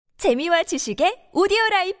재미와 지식의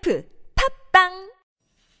오디오라이프 팝빵.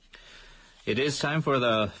 It is time for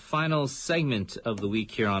the final segment of the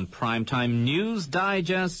week here on Primetime News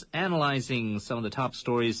Digest, analyzing some of the top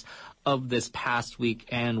stories of this past week.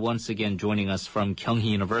 And once again, joining us from Kyung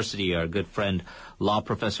University, our good friend, law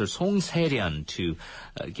professor Song Se-ryun, to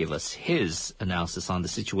give us his analysis on the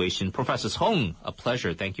situation. Professor Song, a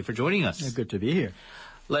pleasure. Thank you for joining us. Good to be here.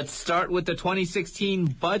 Let's start with the 2016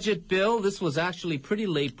 budget bill. This was actually pretty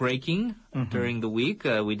late-breaking during the week.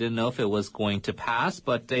 We didn't know if it was going to pass,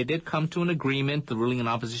 but they did come to an agreement. The ruling and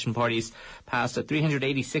opposition parties passed a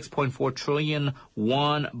 386.4 trillion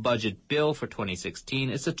won budget bill for 2016.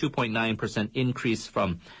 It's a 2.9% increase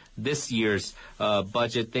from this year's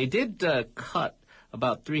budget. They did cut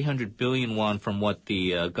about 300 billion won from what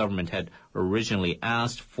the government had originally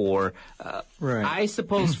asked for. Right. I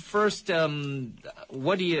suppose first,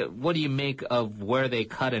 what do you make of where they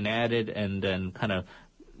cut and added, and then kind of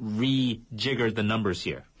rejiggered the numbers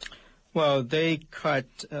here? Well, they cut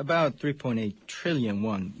about 3.8 trillion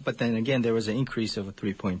won, but then again there was an increase of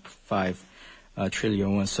 3.5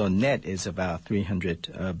 trillion won, so net is about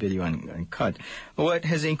 300 billion cut. What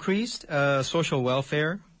has increased? Social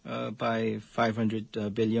welfare by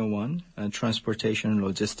 500 billion won, transportation and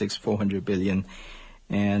logistics 400 billion,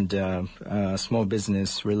 and small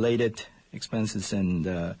business related expenses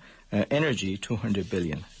and energy 200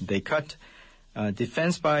 billion. They cut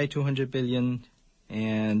defense by 200 billion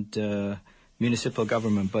and municipal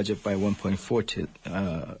government budget by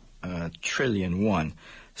 1.4 trillion won.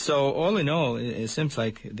 So all in all, it seems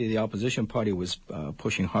like the opposition party was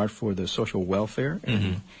pushing hard for the social welfare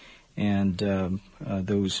and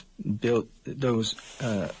those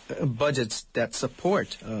budgets that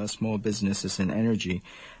support small businesses and energy.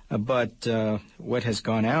 But what has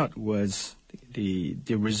gone out was the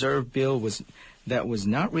reserve bill was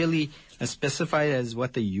not really specified as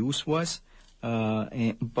what the use was.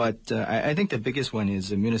 But I think the biggest one is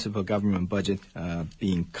the municipal government budget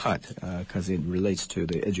being cut because it relates to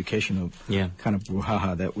the educational kind of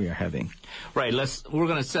brouhaha that we are having. Right. We're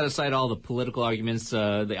going to set aside all the political arguments.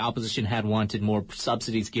 The opposition had wanted more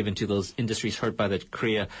subsidies given to those industries hurt by the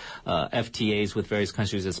Korea FTAs with various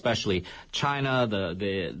countries, especially China.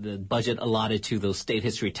 The budget allotted to those state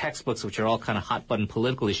history textbooks, which are all kind of hot button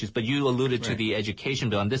political issues. But you alluded to the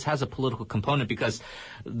education bill, and this has a political component because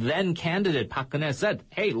then candidate Park Geun-hye said,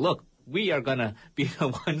 hey, look, we are going to be the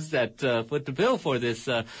ones that put the bill for this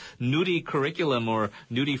nudie curriculum or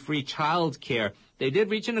nudie-free child care. They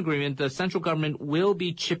did reach an agreement. The central government will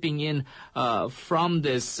be chipping in from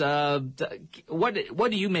this. What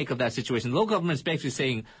do you make of that situation? The local government is basically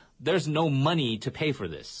saying there's no money to pay for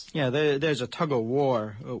this. Yeah, there's a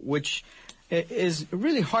tug-of-war, which is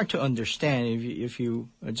really hard to understand if you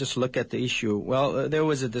just look at the issue. Well, there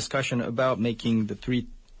was a discussion about making the 3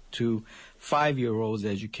 to 5-year-olds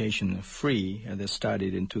education free that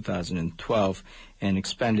started in 2012 and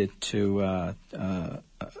expanded to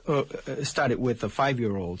started with the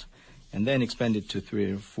 5-year-old and then expanded to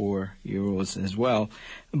 3 or 4-year-olds as well.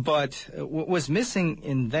 But what was missing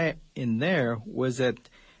in there was that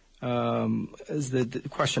is the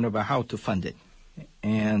question about how to fund it.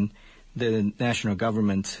 And the national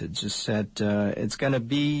government just said it's going to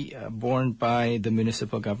be borne by the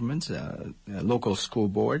municipal governments, local school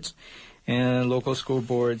boards. And local school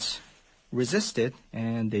boards resisted,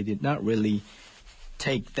 and they did not really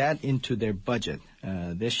take that into their budget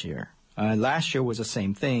this year. Last year was the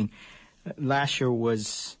same thing. Last year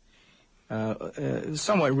was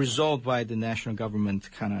somewhat resolved by the national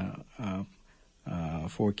government kind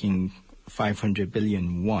of forking 500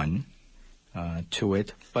 billion won to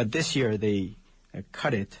it. But this year they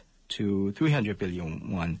cut it to 300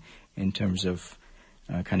 billion won in terms of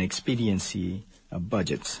kind of expediency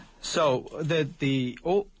budgets. So the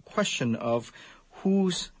old question of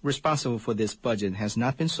who's responsible for this budget has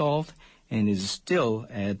not been solved and is still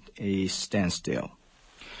at a standstill.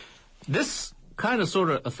 This kind of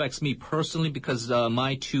sort of affects me personally because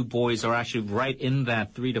my 2 boys are actually right in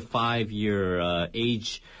that 3 to 5 year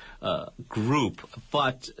age group.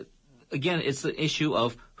 But again, it's the issue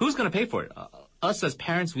of who's going to pay for it. Us as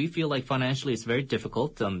parents, we feel like financially it's very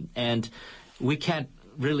difficult, and we can't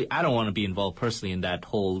really, I don't want to be involved personally in that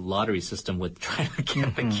whole lottery system with trying to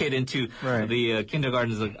get the kid into the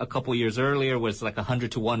kindergartens a couple years earlier where it's like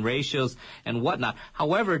 100-to-1 ratios and whatnot.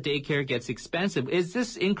 However, daycare gets expensive. Is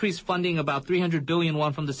this increased funding, about 300 billion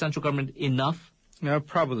won from the central government, enough? No,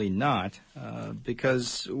 probably not,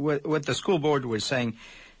 because what the school board was saying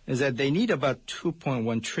is that they need about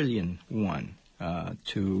 2.1 trillion won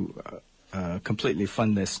to completely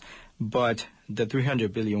fund this. But the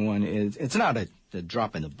 300 billion won it's not a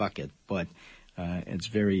drop in the bucket, but it's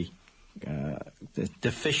very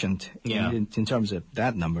deficient in terms of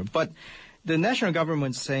that number. But the national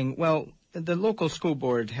government's saying, well, the local school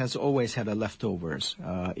board has always had leftovers.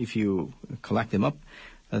 If you collect them up,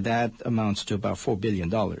 that amounts to about $4 billion.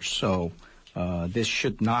 So this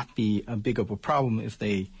should not be a big of a problem if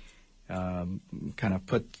they kind of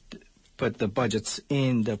put the budgets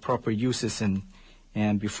in the proper uses and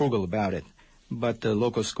be frugal about it. But the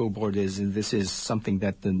local school board this is something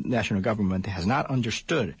that the national government has not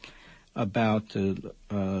understood about the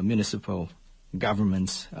municipal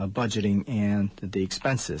government's budgeting and the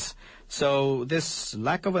expenses. So this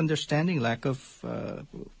lack of understanding, lack of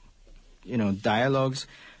dialogues,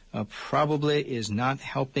 probably is not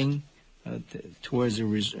helping towards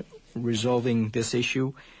resolving this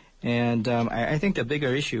issue. And I think the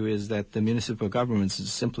bigger issue is that the municipal government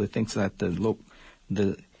simply thinks that the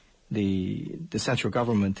central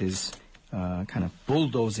government is kind of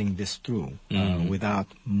bulldozing this through without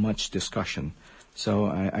much discussion. So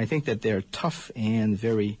I think that their tough and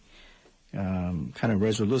very kind of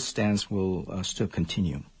resolute stance will still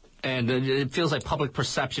continue. And it feels like public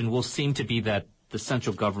perception will seem to be that the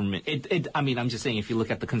central government, I'm just saying, if you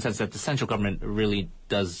look at the consensus, that the central government really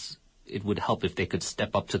does, it would help if they could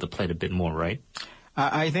step up to the plate a bit more, right?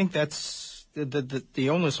 I think that's the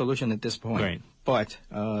only solution at this point. Right. But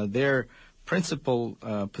their principal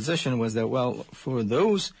position was that, well, for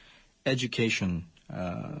those education,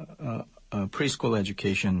 preschool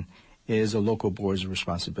education is a local board's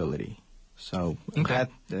responsibility. So that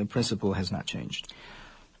principle has not changed.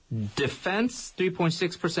 Defense,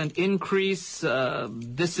 3.6% increase.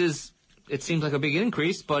 It seems like a big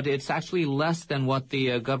increase, but it's actually less than what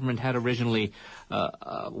the government had originally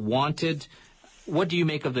wanted. What do you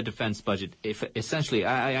make of the defense budget? If essentially,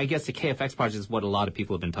 I guess the KFX project is what a lot of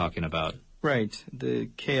people have been talking about. Right. The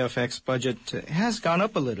KFX budget has gone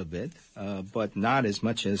up a little bit, but not as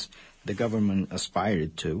much as the government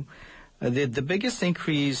aspired to. The biggest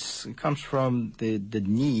increase comes from the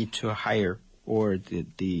need to hire or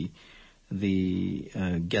get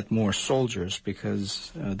more soldiers,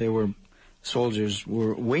 because soldiers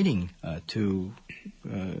were waiting to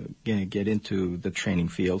get into the training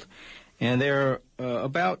field. And there are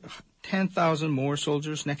about 10,000 more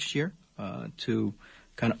soldiers next year to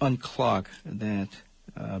kind of unclog that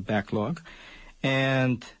backlog.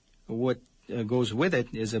 And what goes with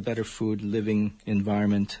it is a better food living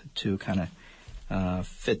environment to kind of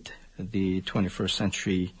fit the 21st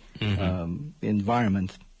century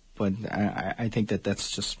environment. But I think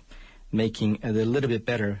that's just making it a little bit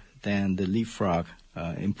better than the leapfrog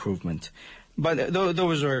improvement. But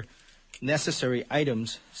those are necessary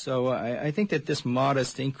items. So I think that this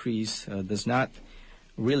modest increase does not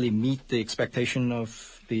really meet the expectation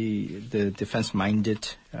of the defense-minded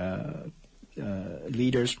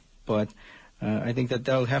leaders. But I think that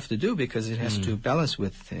they'll have to do, because it has to balance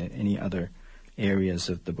with any other areas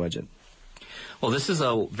of the budget. Well, this is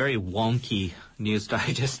a very wonky News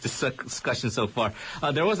Digest discussion so far.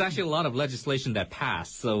 There was actually a lot of legislation that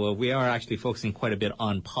passed, so we are actually focusing quite a bit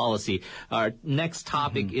on policy. Our next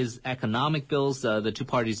topic is economic bills. The two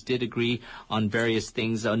parties did agree on various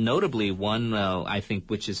things, notably one, I think,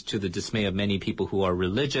 which is to the dismay of many people who are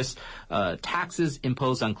religious, taxes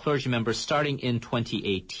imposed on clergy members starting in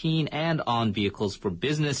 2018 and on vehicles for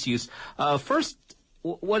business use. First,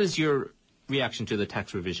 what is your reaction to the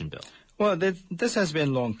tax revision bill? Well, this has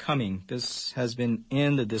been long coming. This has been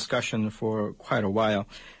in the discussion for quite a while.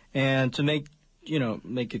 And to make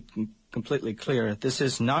it completely clear, this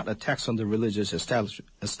is not a tax on the religious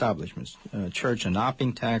establishments. Church are not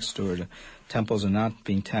being taxed, or the temples are not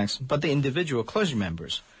being taxed, but the individual clergy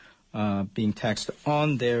members being taxed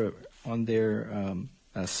on their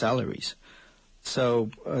salaries.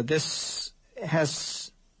 So this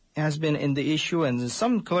has been in the issue, and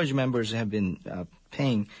some clergy members have been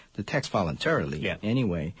paying the tax voluntarily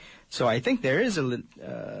anyway. So I think there is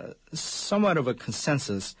somewhat of a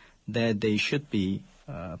consensus that they should be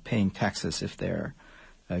paying taxes if they're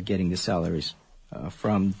getting the salaries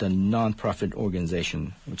from the non-profit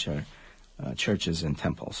organization, which are churches and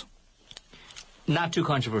temples. Not too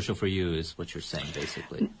controversial for you, is what you're saying,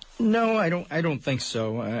 basically. No, I don't think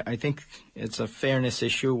so. I think it's a fairness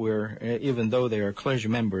issue where even though they are clergy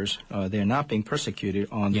members, they're not being persecuted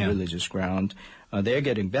on the religious ground. They're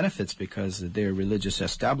getting benefits because their religious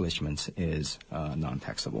establishments is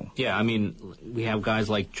non-taxable. Yeah, I mean, we have guys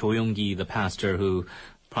like Cho Young-gi, the pastor, who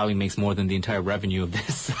probably makes more than the entire revenue of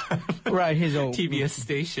this right, he's a TBS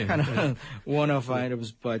station. Kind of one-off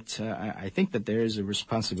items, but I think that there is a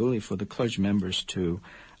responsibility for the clergy members to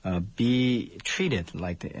be treated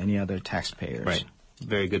like any other taxpayers. Right.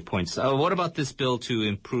 Very good points. What about this bill to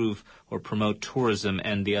improve or promote tourism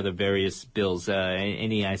and the other various bills?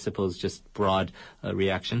 Any, I suppose, just broad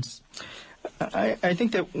reactions? I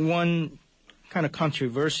think that one kind of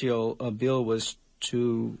controversial bill was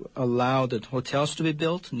to allow the hotels to be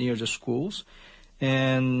built near the schools.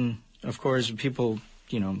 And, of course, people,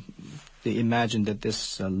 they imagine that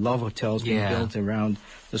this love hotels being built around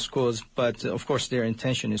the schools. But, of course, their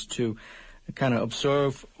intention is to kind of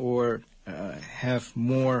observe or have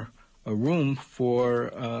more room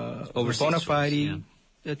for bona fide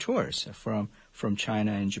tourists from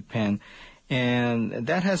China and Japan. And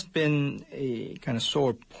that has been a kind of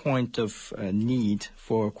sore point of need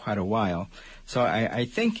for quite a while. So I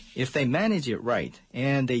think if they manage it right,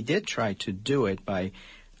 and they did try to do it by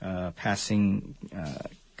passing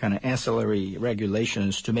kind of ancillary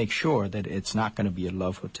regulations to make sure that it's not going to be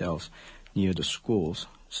love hotels near the schools.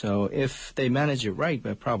 So if they manage it right,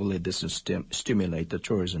 but probably this will stimulate the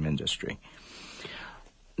tourism industry.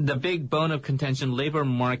 The big bone of contention, labor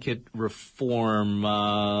market reform.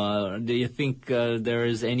 Do you think there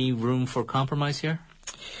is any room for compromise here?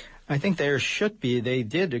 I think there should be. They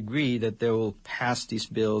did agree that they will pass these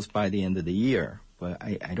bills by the end of the year. But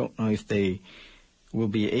I don't know if they will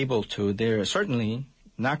be able to. They're certainly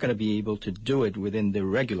not going to be able to do it within the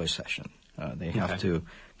regular session. They have to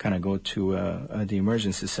kind of go to the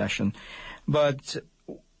emergency session. But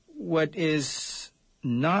what is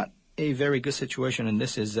not a very good situation in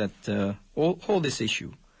this is that all this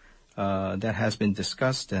issue that has been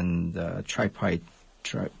discussed and tripartite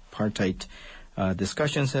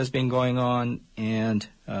discussions has been going on, and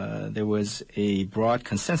there was a broad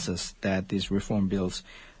consensus that these reform bills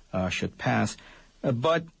should pass.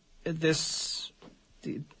 But this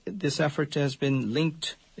effort has been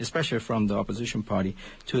linked, especially from the opposition party,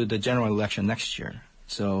 to the general election next year.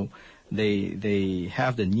 So they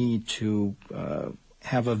have the need to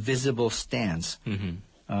have a visible stance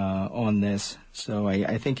on this. So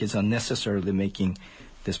I think it's unnecessarily making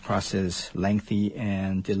this process lengthy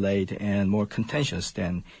and delayed and more contentious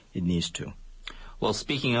than it needs to. Well,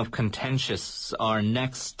 speaking of contentious, our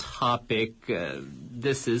next topic,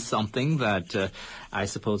 this is something that I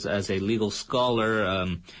suppose as a legal scholar,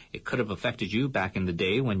 it could have affected you back in the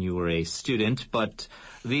day when you were a student. But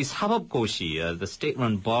these 합업고시, the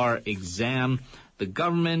state-run bar exam, the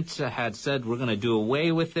government had said we're going to do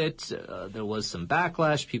away with it. There was some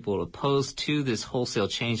backlash. People were opposed to this wholesale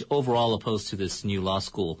change, overall opposed to this new law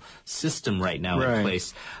school system right now in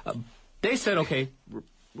place. They said, okay,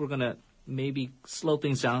 we're going to maybe slow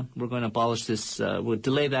things down. We're going to abolish this. We'll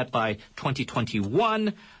delay that by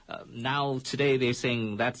 2021. Now, today, they're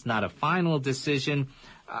saying that's not a final decision.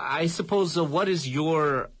 I suppose, what is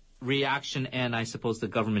your reaction and I suppose the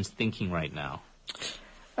government's thinking right now?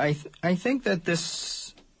 I think that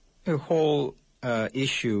this whole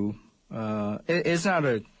issue is not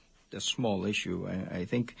a small issue. I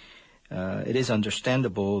think it is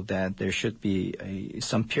understandable that there should be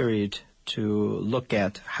some period to look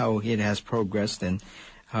at how it has progressed and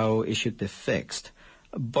how it should be fixed.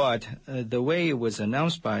 But the way it was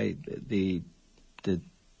announced by the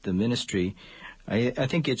ministry, I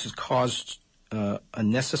think it just caused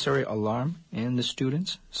unnecessary alarm in the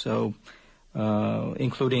students. So,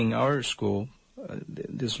 including our school,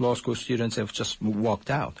 these law school students have just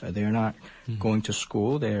walked out. They're not going to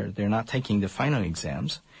school. They're not taking the final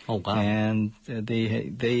exams. Oh wow! And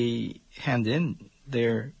they hand in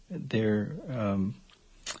their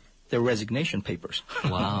resignation papers.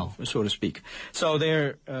 Wow, so to speak. So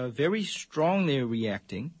they're very strongly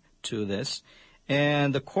reacting to this,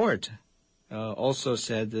 and the court also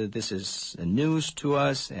said that this is news to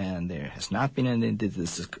us, and there has not been any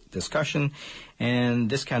discussion, and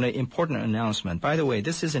this kind of important announcement. By the way,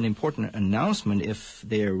 this is an important announcement if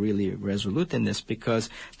they are really resolute in this, because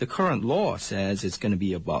the current law says it's going to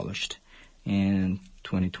be abolished in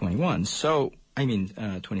 2021. So,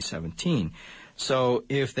 2017. So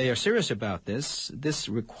if they are serious about this, this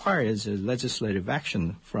requires a legislative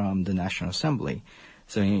action from the National Assembly.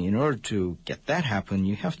 So in order to get that happen,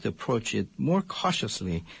 you have to approach it more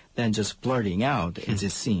cautiously than just blurting out, as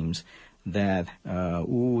it seems, that,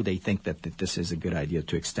 they think that this is a good idea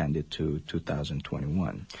to extend it to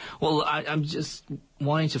 2021. Well, I'm just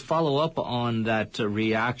wanting to follow up on that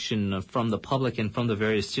reaction from the public and from the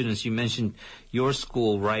various students. You mentioned your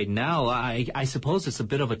school right now. I suppose it's a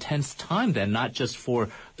bit of a tense time then, not just for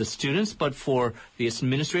the students, but for the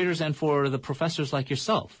administrators and for the professors like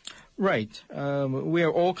yourself. Right. We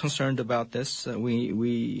are all concerned about this.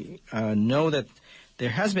 We know that there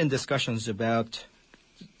has been discussions about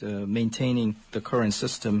maintaining the current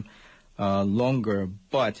system longer,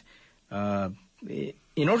 but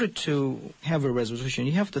in order to have a resolution,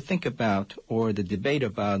 you have to think about, or the debate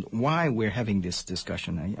about, why we're having this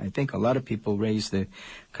discussion. I think a lot of people raise the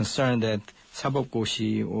concern that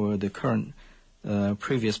사법고시, or the current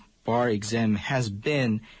previous bar exam, has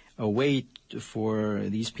been a way for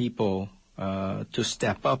these people to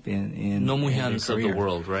step up in 노무현's their of career. the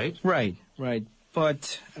world, right? Right.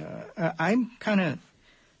 But I'm kind of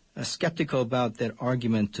skeptical about that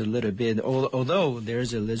argument a little bit, although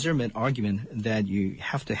there's a legitimate argument that you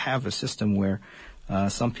have to have a system where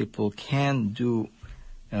some people can do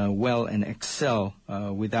well and excel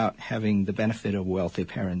without having the benefit of wealthy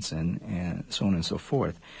parents and so on and so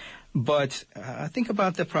forth. But think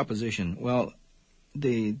about the proposition. Well,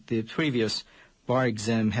 the previous bar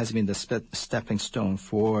exam has been the stepping stone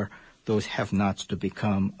for those have-nots to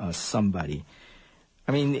become somebody.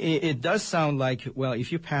 I mean, it does sound like, well,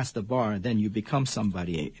 if you pass the bar, then you become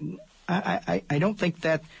somebody. I don't think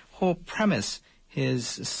that whole premise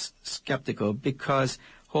is skeptical, because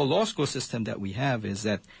whole law school system that we have is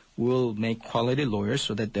that we'll make quality lawyers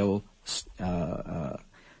so that they will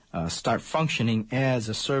start functioning as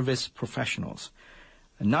a service professionals,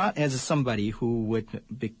 not as somebody who would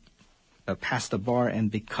pass the bar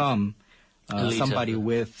and become somebody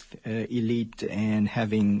with elite and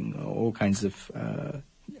having all kinds of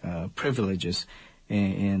privileges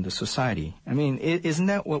in the society. I mean, isn't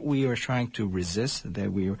that what we are trying to resist?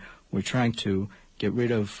 That we're trying to get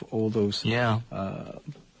rid of all those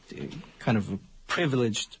kind of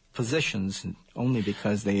privileged positions only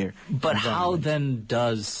because they are. But how then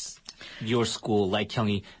does your school, like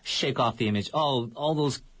Kyung, shake off the image? Oh, all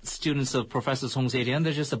those students of Professor Song Se-ryun,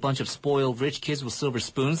 they're just a bunch of spoiled rich kids with silver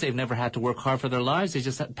spoons. They've never had to work hard for their lives.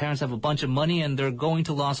 Parents have a bunch of money and they're going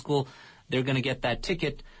to law school. They're going to get that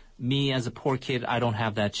ticket. Me, as a poor kid, I don't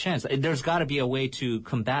have that chance. There's got to be a way to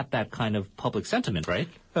combat that kind of public sentiment, right?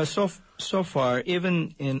 So far,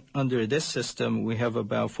 even under this system, we have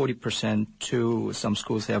about 40% to some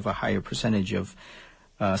schools have a higher percentage of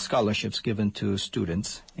scholarships given to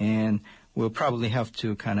students. And we'll probably have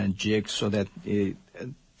to kind of jig so that the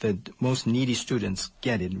most needy students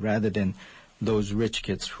get it, rather than those rich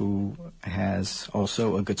kids who has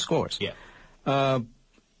also a good scores. Yeah.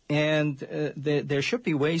 And there should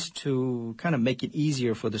be ways to kind of make it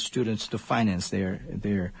easier for the students to finance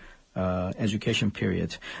their education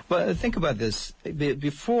period. But think about this.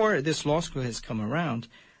 Before this law school has come around,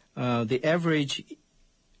 the average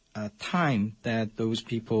time that those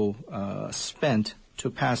people spent to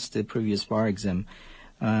pass the previous bar exam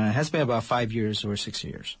has been about 5 years or 6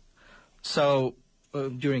 years. So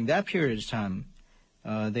during that period of time,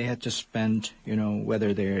 they had to spend,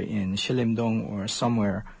 whether they're in Shilimdong or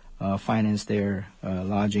somewhere, finance their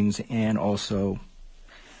lodgings, and also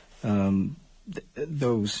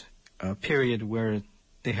those period where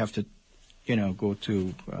they have to, go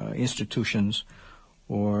to institutions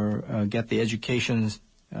or get the educations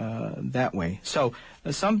that way. So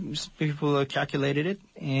some people calculated it,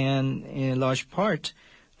 and in large part,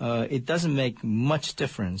 it doesn't make much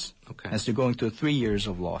difference as to going to 3 years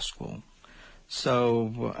of law school.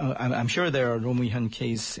 So I'm sure there are Romuhan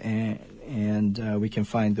case, and we can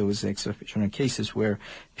find those exceptional cases where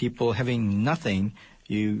people having nothing,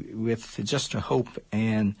 with just a hope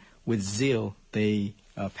and with zeal, they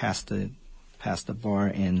pass the bar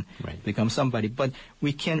and become somebody. But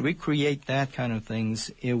we can recreate that kind of things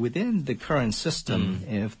within the current system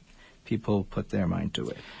if people put their mind to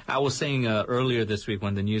it. I was saying earlier this week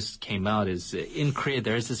when the news came out, is in Korea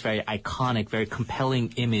there is this very iconic, very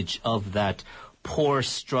compelling image of that poor,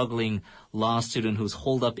 struggling law student who's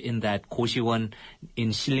holed up in that 고시원 in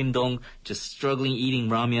Shilimdong, just struggling, eating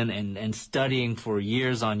ramen and studying for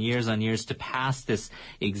years on years to pass this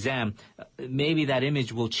exam. Maybe that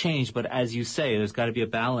image will change, but as you say, there's got to be a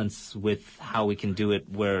balance with how we can do it,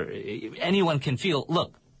 where anyone can feel,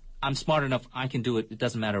 look, I'm smart enough, I can do it. It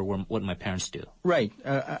doesn't matter what my parents do. Right.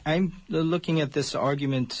 I'm looking at this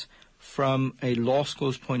argument from a law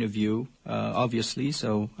school's point of view, obviously,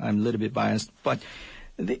 so I'm a little bit biased. But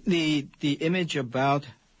the image about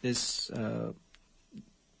this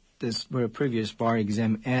previous bar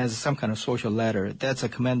exam as some kind of social ladder, that's a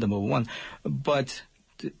commendable one. But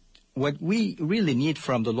what we really need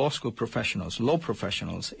from the law school professionals, law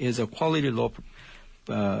professionals, is a quality law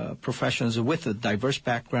professionals with diverse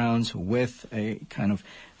backgrounds, with a kind of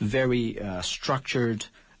very structured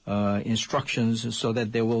instructions, so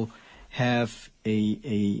that they will have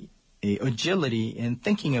a agility in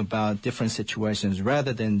thinking about different situations,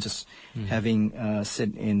 rather than just having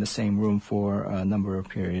sit in the same room for a number of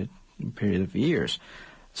period of years.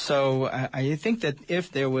 So I think that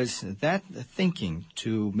if there was that thinking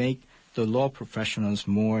to make the law professionals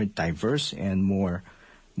more diverse and more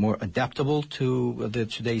more adaptable to the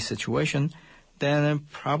today's situation, then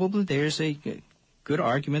probably there's a good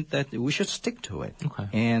argument that we should stick to it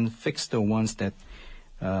and fix the ones that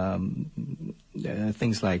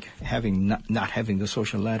things like not having the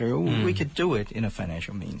social ladder. We could do it in a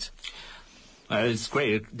financial means. It's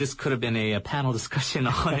great. This could have been a panel discussion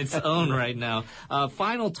on its own right now.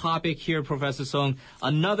 Final topic here, Professor Song.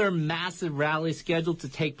 Another massive rally scheduled to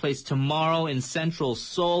take place tomorrow in central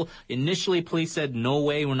Seoul. Initially, police said, no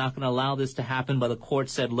way, we're not going to allow this to happen. But the court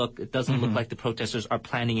said, look, it doesn't look like the protesters are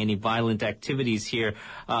planning any violent activities here.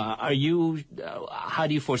 How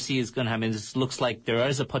do you foresee it's going to happen? This looks like there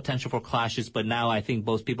is a potential for clashes, but now I think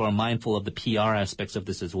both people are mindful of the PR aspects of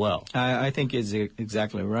this as well. I think it's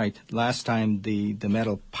exactly right. Last time, the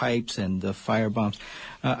metal pipes and the fire bombs,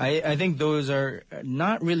 I think those are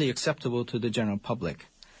not really acceptable to the general public.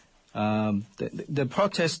 The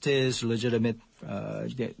protest is legitimate.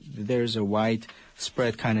 There's a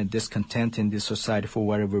widespread kind of discontent in the society for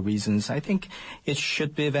whatever reasons. I think it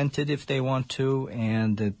should be vented if they want to,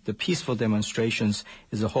 and the peaceful demonstrations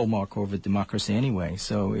is a hallmark of a democracy anyway,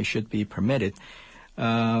 so it should be permitted.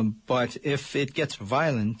 But if it gets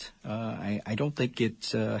violent, I don't think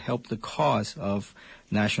it helped the cause of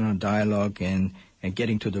national dialogue and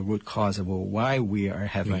getting to the root cause of why we are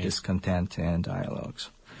having discontent and dialogues.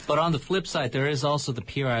 But on the flip side, there is also the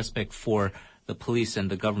PR aspect for the police and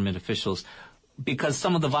the government officials. Because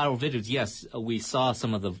some of the viral videos, yes, we saw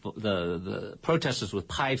some of the protesters with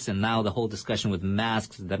pipes, and now the whole discussion with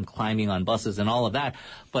masks, them climbing on buses and all of that.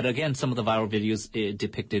 But again, some of the viral videos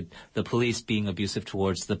depicted the police being abusive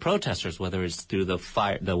towards the protesters, whether it's through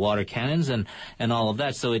the water cannons and all of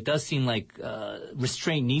that. So it does seem like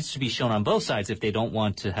restraint needs to be shown on both sides if they don't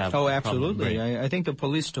want to have. Oh, absolutely. I think the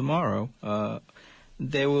police tomorrow,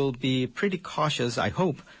 they will be pretty cautious, I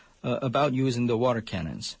hope, about using the water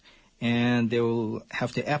cannons. And they will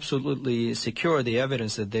have to absolutely secure the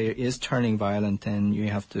evidence that there is turning violent, and you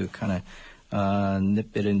have to kind of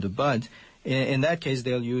nip it in the bud. In that case,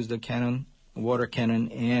 they'll use the water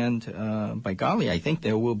cannon, and by golly, I think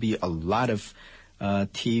there will be a lot of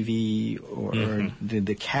TV or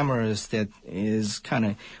the cameras that is kind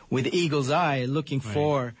of with eagle's eye looking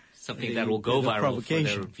for something that will go viral for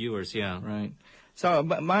their viewers. Yeah, right. So,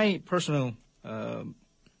 my personal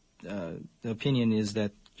opinion is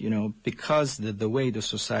that, because the way the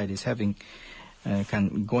society is having,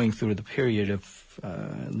 going through the period of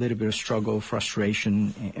a little bit of struggle,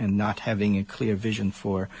 frustration, and not having a clear vision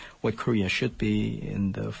for what Korea should be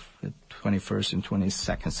in the 21st and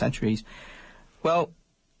 22nd centuries, well,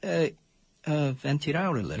 vent it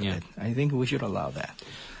out a little bit. I think we should allow that.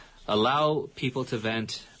 Allow people to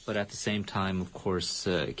vent, but at the same time, of course,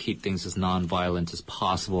 keep things as nonviolent as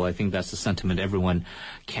possible. I think that's the sentiment everyone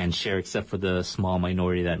can share, except for the small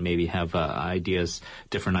minority that maybe have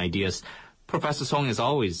different ideas. Professor Song, as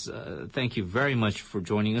always, thank you very much for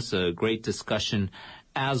joining us. A great discussion,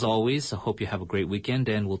 as always. I hope you have a great weekend,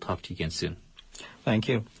 and we'll talk to you again soon. Thank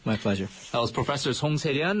you. My pleasure. That was Professor Song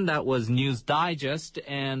Se-ryun. That was News Digest,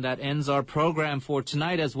 and that ends our program for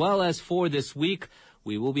tonight as well as for this week.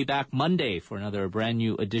 We will be back Monday for another brand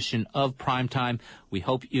new edition of Primetime. We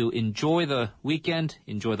hope you enjoy the weekend,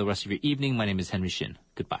 enjoy the rest of your evening. My name is Henry Shin.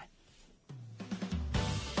 Goodbye.